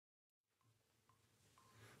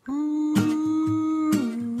Every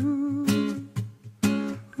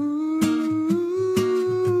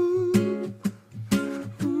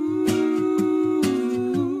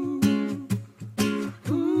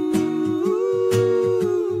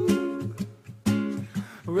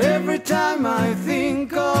time I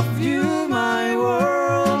think of you, my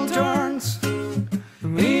world turns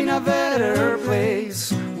in a better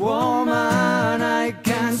place. Woman, I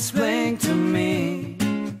can't explain to me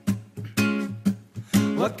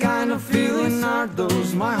what kind of feeling are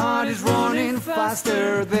those. My heart is running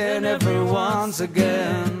faster than ever once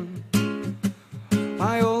again.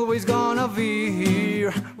 I always gonna be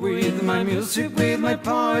here with my music, with my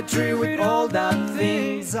poetry, with all that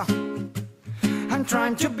things. I'm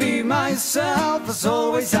trying to be myself as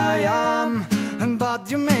always I am,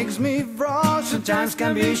 but you makes me rush, sometimes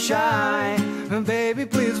can be shy. And baby,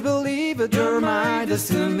 please believe it, you're my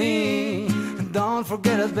destiny. And don't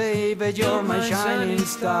forget it, baby, you're my shining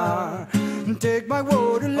star. Take my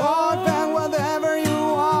word, Lord, and whatever you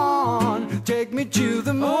want. Take me to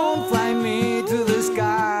the moon, fly me to the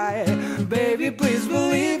sky. Baby, please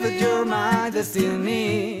believe it, you're my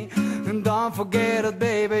destiny. And don't forget it,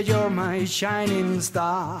 baby, you're my shining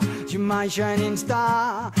star. You're my shining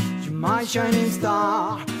star. You're my shining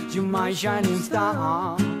star. You're my shining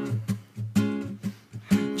star.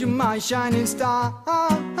 You're my shining star.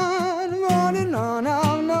 On and on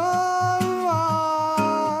and on.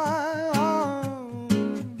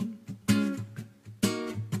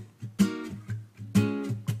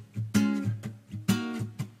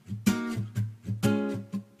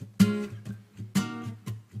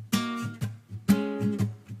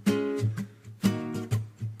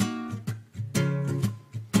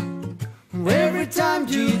 Every time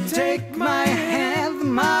you take my hand,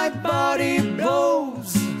 my body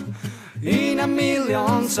blows in a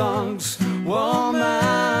million songs.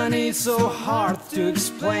 Woman, it's so hard to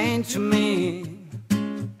explain to me.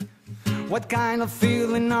 What kind of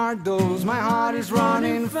feeling are those? My heart is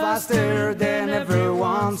running faster than ever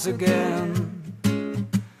once again.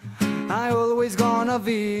 I always gonna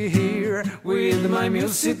be here with my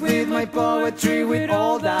music, with my poetry, with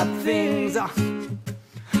all that things.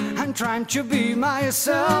 I'm trying to be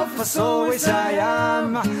myself as always I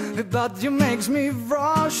am, but you makes me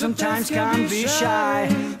rush, sometimes can be shy.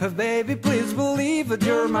 Baby, please believe it,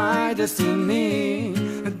 you're my destiny.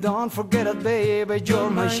 Don't forget it, baby, you're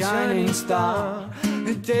my shining star.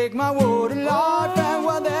 Take my word, Lord, and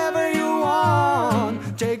whatever you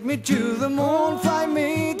want. Take me to the moon, fly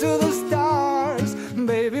me to the stars.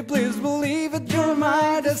 Baby, please believe it, you're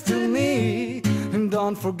my destiny. And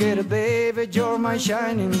don't forget it, baby, you're my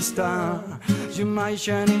shining star. You're my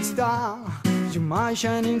shining star. You're my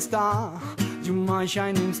shining star. You're my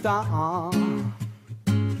shining star.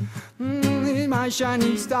 My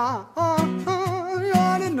shining star.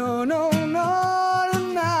 No, no, no.